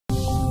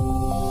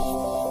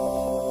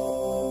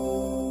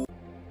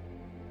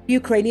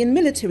Ukrainian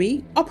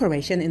military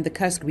operation in the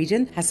Kursk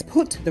region has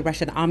put the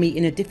Russian army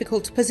in a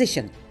difficult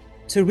position.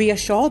 To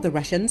reassure the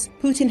Russians,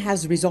 Putin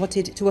has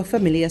resorted to a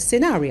familiar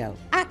scenario: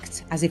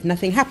 act as if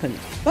nothing happened.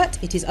 But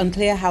it is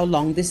unclear how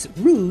long this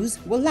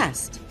ruse will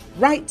last.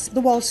 Writes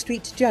the Wall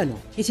Street Journal.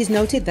 It is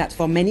noted that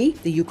for many,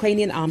 the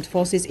Ukrainian armed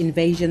forces'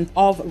 invasion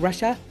of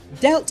Russia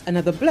dealt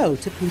another blow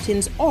to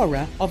Putin's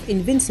aura of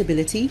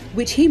invincibility,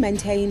 which he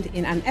maintained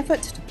in an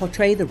effort to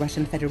portray the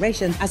Russian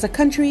Federation as a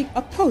country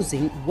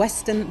opposing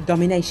Western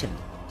domination.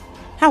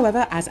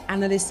 However, as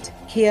analyst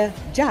Keir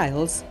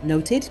Giles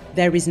noted,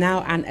 there is now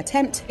an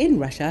attempt in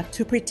Russia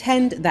to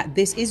pretend that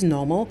this is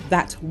normal,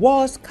 that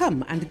wars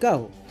come and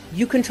go.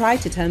 You can try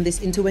to turn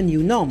this into a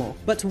new normal,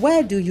 but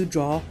where do you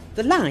draw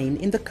the line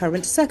in the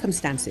current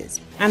circumstances?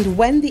 And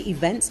when the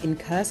events in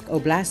Kursk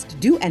Oblast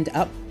do end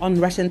up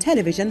on Russian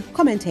television,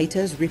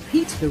 commentators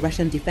repeat the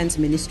Russian Defense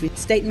Ministry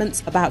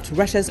statements about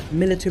Russia's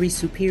military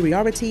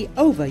superiority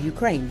over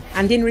Ukraine.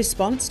 And in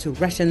response to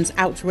Russians'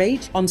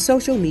 outrage on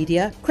social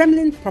media,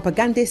 Kremlin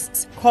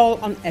propagandists call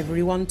on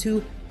everyone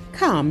to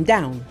calm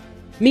down.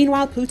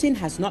 Meanwhile, Putin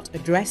has not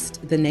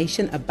addressed the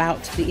nation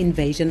about the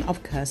invasion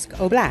of Kursk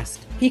Oblast.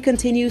 He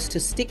continues to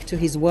stick to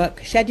his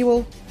work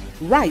schedule,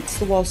 writes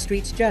the Wall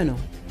Street Journal.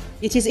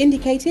 It is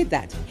indicated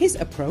that his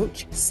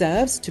approach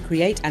serves to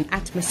create an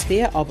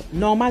atmosphere of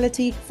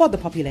normality for the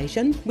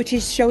population, which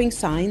is showing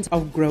signs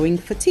of growing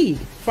fatigue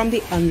from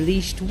the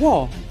unleashed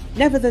war.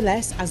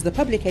 Nevertheless, as the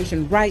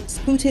publication writes,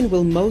 Putin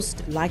will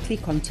most likely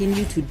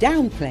continue to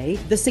downplay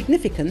the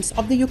significance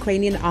of the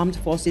Ukrainian armed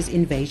forces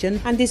invasion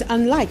and is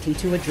unlikely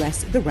to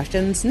address the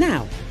Russians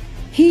now.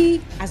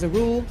 He, as a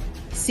rule,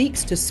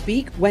 seeks to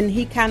speak when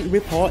he can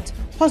report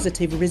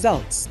positive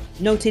results,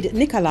 noted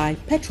Nikolai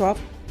Petrov,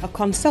 a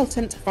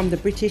consultant from the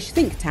British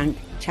think tank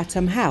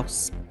Chatham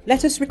House.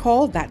 Let us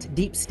recall that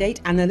deep state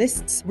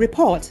analysts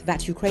report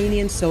that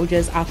Ukrainian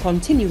soldiers are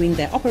continuing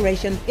their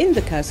operation in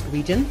the Kursk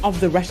region of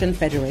the Russian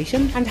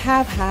Federation and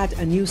have had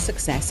a new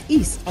success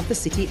east of the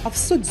city of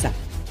Sudza.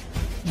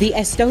 The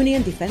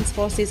Estonian Defense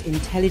Forces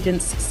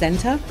Intelligence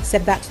Center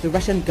said that the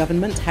Russian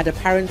government had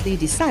apparently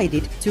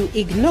decided to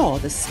ignore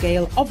the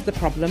scale of the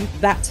problem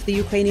that the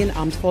Ukrainian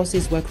armed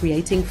forces were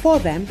creating for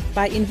them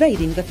by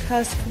invading the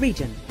Kursk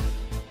region.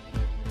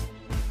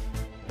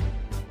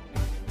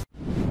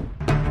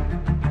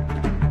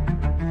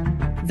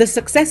 The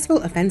successful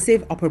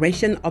offensive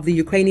operation of the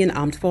Ukrainian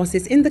armed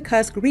forces in the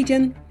Kursk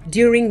region,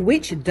 during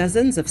which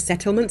dozens of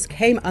settlements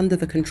came under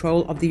the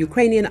control of the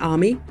Ukrainian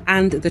army,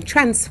 and the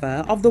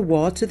transfer of the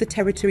war to the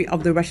territory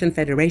of the Russian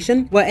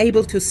Federation, were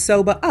able to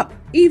sober up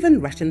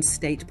even Russian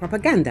state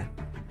propaganda.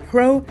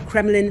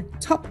 Pro-Kremlin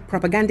top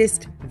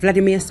propagandist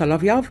Vladimir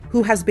Solovyov,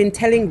 who has been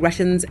telling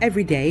Russians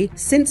every day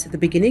since the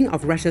beginning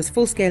of Russia's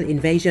full-scale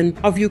invasion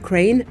of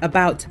Ukraine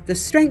about the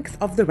strength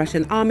of the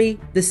Russian army,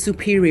 the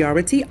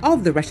superiority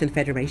of the Russian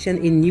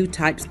Federation in new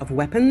types of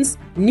weapons,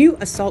 new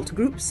assault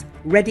groups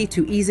ready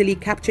to easily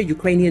capture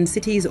Ukrainian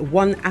cities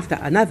one after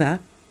another,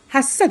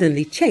 has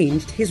suddenly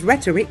changed his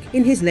rhetoric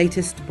in his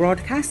latest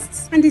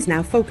broadcasts and is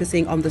now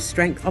focusing on the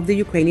strength of the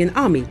Ukrainian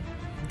army.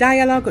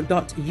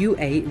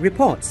 Dialogue.ua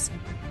reports.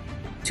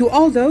 To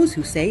all those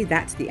who say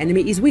that the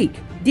enemy is weak,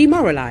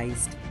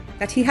 demoralized,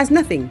 that he has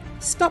nothing,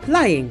 stop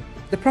lying,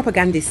 the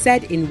propagandist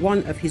said in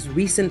one of his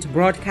recent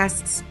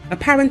broadcasts,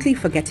 apparently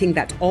forgetting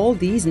that all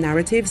these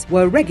narratives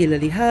were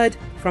regularly heard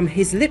from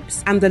his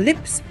lips and the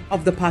lips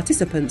of the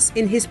participants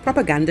in his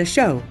propaganda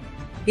show.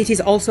 It is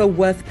also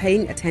worth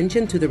paying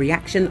attention to the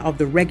reaction of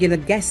the regular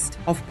guest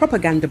of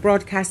propaganda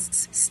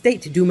broadcasts,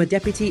 State Duma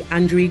Deputy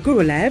Andriy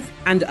Gurulev,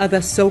 and other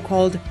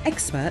so-called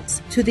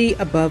experts to the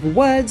above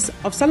words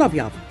of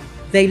Solovyov.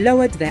 They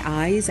lowered their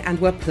eyes and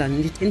were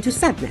plunged into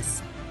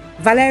sadness.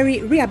 Valery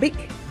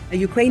Ryabik, a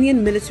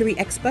Ukrainian military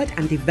expert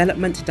and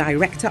development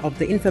director of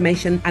the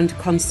information and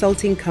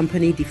consulting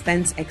company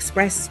Defense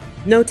Express,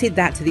 noted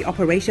that the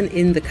operation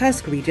in the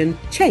Kursk region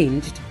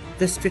changed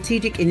the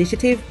strategic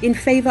initiative in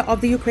favor of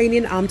the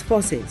Ukrainian armed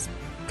forces.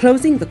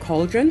 Closing the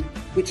cauldron,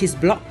 which is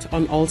blocked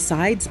on all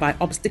sides by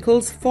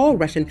obstacles for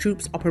Russian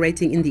troops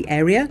operating in the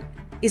area,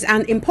 is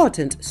an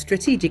important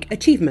strategic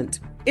achievement.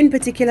 In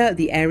particular,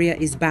 the area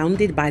is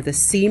bounded by the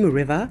Seam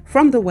River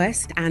from the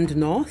west and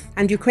north,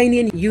 and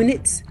Ukrainian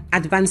units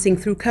advancing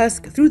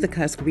through the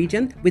Kursk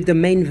region with the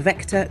main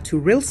vector to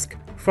Rilsk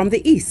from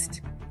the east.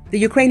 The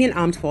Ukrainian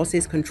armed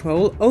forces'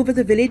 control over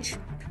the village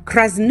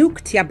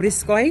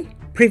Krasnuk-Tyabryskoy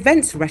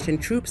prevents Russian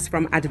troops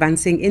from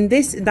advancing in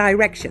this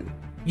direction.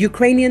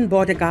 Ukrainian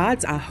border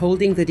guards are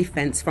holding the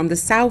defense from the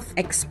south,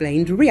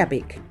 explained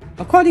Ryabik.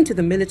 According to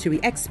the military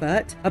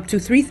expert, up to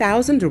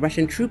 3,000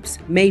 Russian troops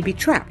may be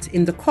trapped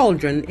in the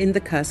cauldron in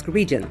the Kursk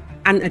region,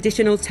 an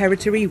additional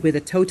territory with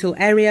a total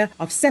area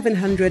of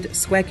 700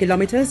 square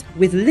kilometers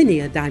with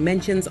linear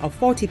dimensions of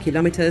 40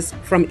 kilometers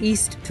from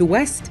east to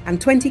west and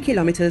 20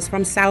 kilometers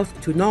from south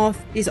to north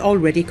is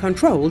already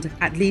controlled,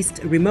 at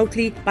least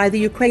remotely, by the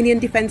Ukrainian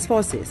Defense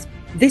Forces.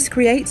 This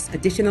creates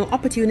additional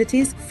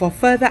opportunities for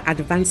further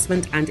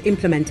advancement and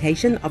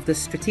implementation of the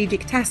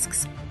strategic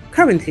tasks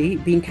currently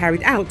being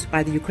carried out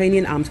by the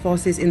Ukrainian armed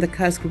forces in the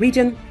Kursk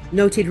region,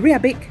 noted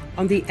Ryabik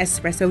on the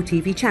Espresso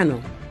TV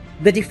channel.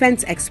 The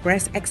Defense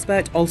Express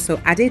expert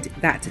also added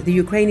that the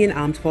Ukrainian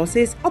armed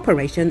forces'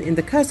 operation in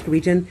the Kursk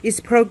region is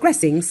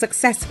progressing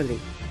successfully.